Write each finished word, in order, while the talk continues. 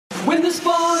When this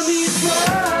boy meets world,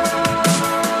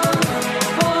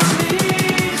 boy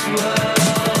meets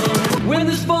world. When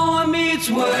this boy meets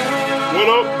world. What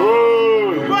up,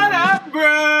 bro? What up,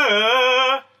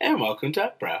 bruh? And welcome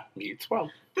to BruhMeetsWorld.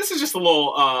 This is just a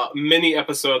little mini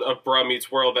episode of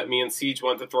BruhMeetsWorld that me and Siege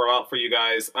wanted to throw out for you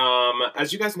guys.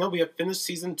 As you guys know, we have finished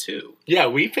season 2. Yeah,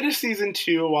 we finished season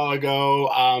 2 a while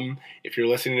ago. If you're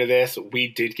listening to this, we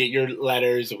did get your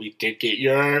letters. We did get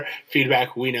your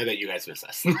feedback. We know that you guys miss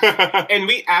us. And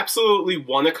we absolutely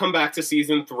want to come back to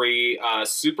season 3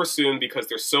 super soon because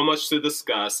there's so much to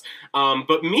discuss.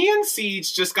 But me and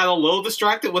Siege just got a little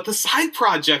distracted with the side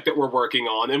project that we're working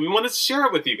on, and we wanted to share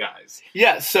it with you guys.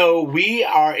 Yeah, so we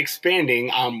are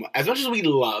expanding. As much as we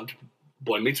loved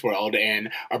Boy Meets World and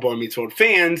our Boy Meets World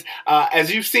fans,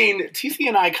 as you've seen, TC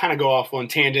and I kind of go off on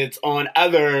tangents on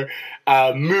other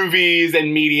movies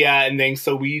and media and things,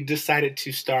 so we decided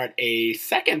to start a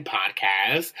second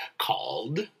podcast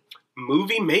called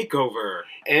Movie Makeover.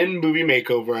 In Movie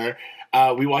Makeover,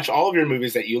 we watch all of your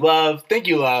movies that you love, think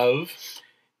you love,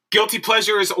 Guilty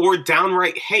pleasures or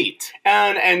downright hate.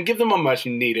 and give them a much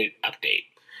needed update.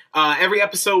 Every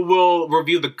episode will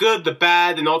review the good, the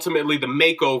bad, and ultimately the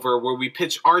makeover, where we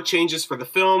pitch our changes for the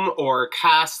film or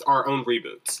cast our own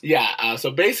reboots. Yeah,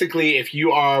 so basically, if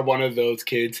you are one of those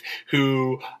kids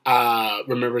who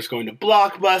remembers going to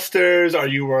Blockbusters, or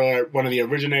you were one of the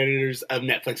originators of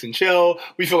Netflix and Chill,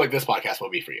 we feel like this podcast will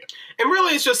be for you. And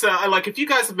really, it's just, like, if you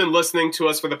guys have been listening to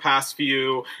us for the past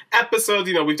few episodes,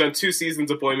 you know, we've done 2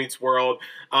 seasons of Boy Meets World,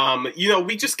 you know,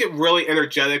 we just get really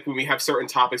energetic when we have certain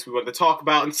topics we want to talk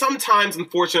about, and sometimes,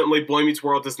 unfortunately, Boy Meets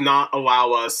World does not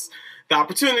allow us the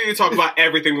opportunity to talk about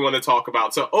everything we want to talk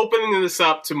about. So opening this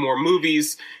up to more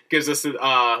movies gives us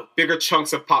bigger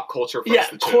chunks of pop culture for us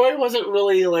to chew. Corey wasn't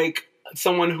really, like,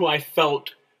 someone who I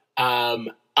felt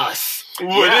us would,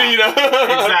 Yeah, you know,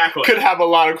 exactly. could have a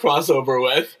lot of crossover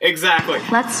with. Exactly.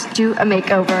 Let's do a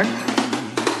makeover.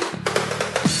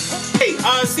 Hey,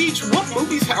 Siege, what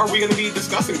movies are we going to be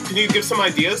discussing? Can you give some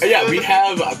ideas? Yeah, we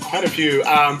have quite a few.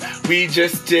 We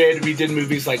did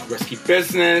movies like Risky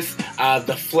Business,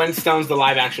 the Flintstones, the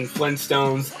live-action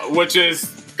Flintstones. Which is,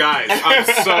 guys, I'm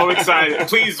so excited.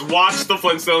 Please watch the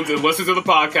Flintstones and listen to the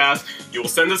podcast. You will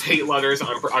send us hate letters.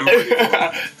 I'm ready for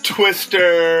it.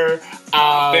 Twister.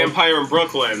 Vampire in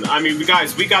Brooklyn. I mean,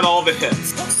 guys, we got all the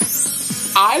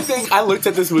hits. I think I looked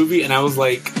at this movie and I was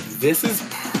like, this is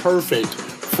perfect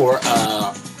for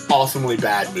a awesomely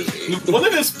bad movie. One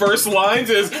of his first lines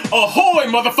is, "Ahoy,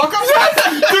 motherfuckers!" I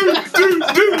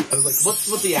was like,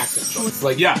 what's the accent? It's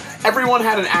like, Yeah. everyone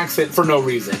had an accent for no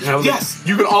reason. And I was Yes. like,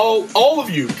 you can all of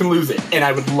you can lose it, and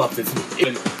I would love this movie.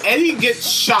 When Eddie gets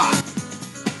shot,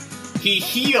 he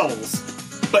heals,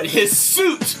 but his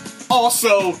suit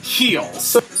also heals.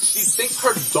 So she thinks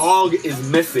her dog is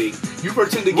missing. You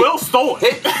pretend to get Will stole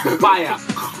it. hit by a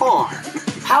car.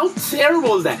 How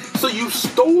terrible is that? So you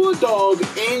stole a dog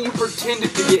and you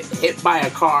pretended to get hit by a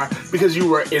car because you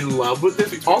were in love with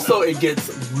this. Also, it gets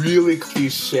really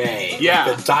cliche.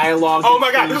 Yeah. The dialogue. Oh is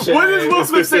my god, cliche. what does Will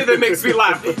Smith say that makes me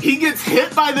laugh? He gets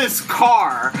hit by this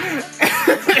car.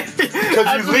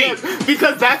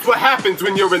 Because that's what happens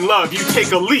when you're in love. You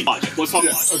take a leap. Let's talk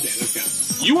about it. Okay, let's go.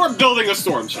 You are building a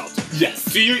storm shelter. Yes.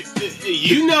 Do you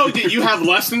know that you have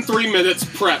less than 3 minutes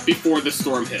prep before the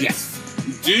storm hits? Yes.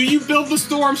 Do you build the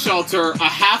storm shelter a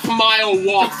half-mile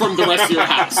walk from the rest of your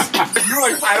house? You're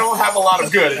like, I don't have a lot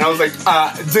of good. And I was like,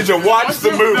 did you watch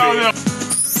the movie? No.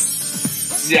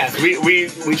 Yes, we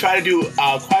try to do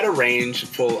quite a range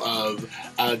full of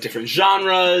different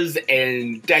genres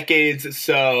and decades,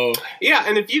 so... Yeah,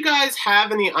 and if you guys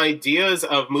have any ideas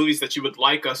of movies that you would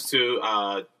like us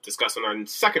to discuss on our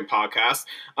second podcast,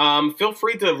 feel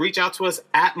free to reach out to us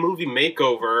at Movie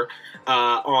Makeover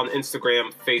on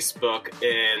Instagram, Facebook,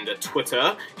 and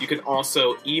Twitter. You can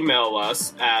also email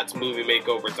us at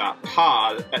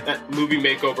moviemakeover.pod at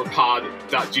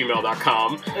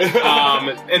moviemakeoverpod.gmail.com.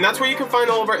 And that's where you can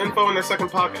find all of our info on our second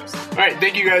podcast. All right,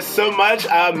 thank you guys so much.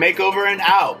 Makeover and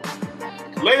out.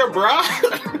 Later, bruh.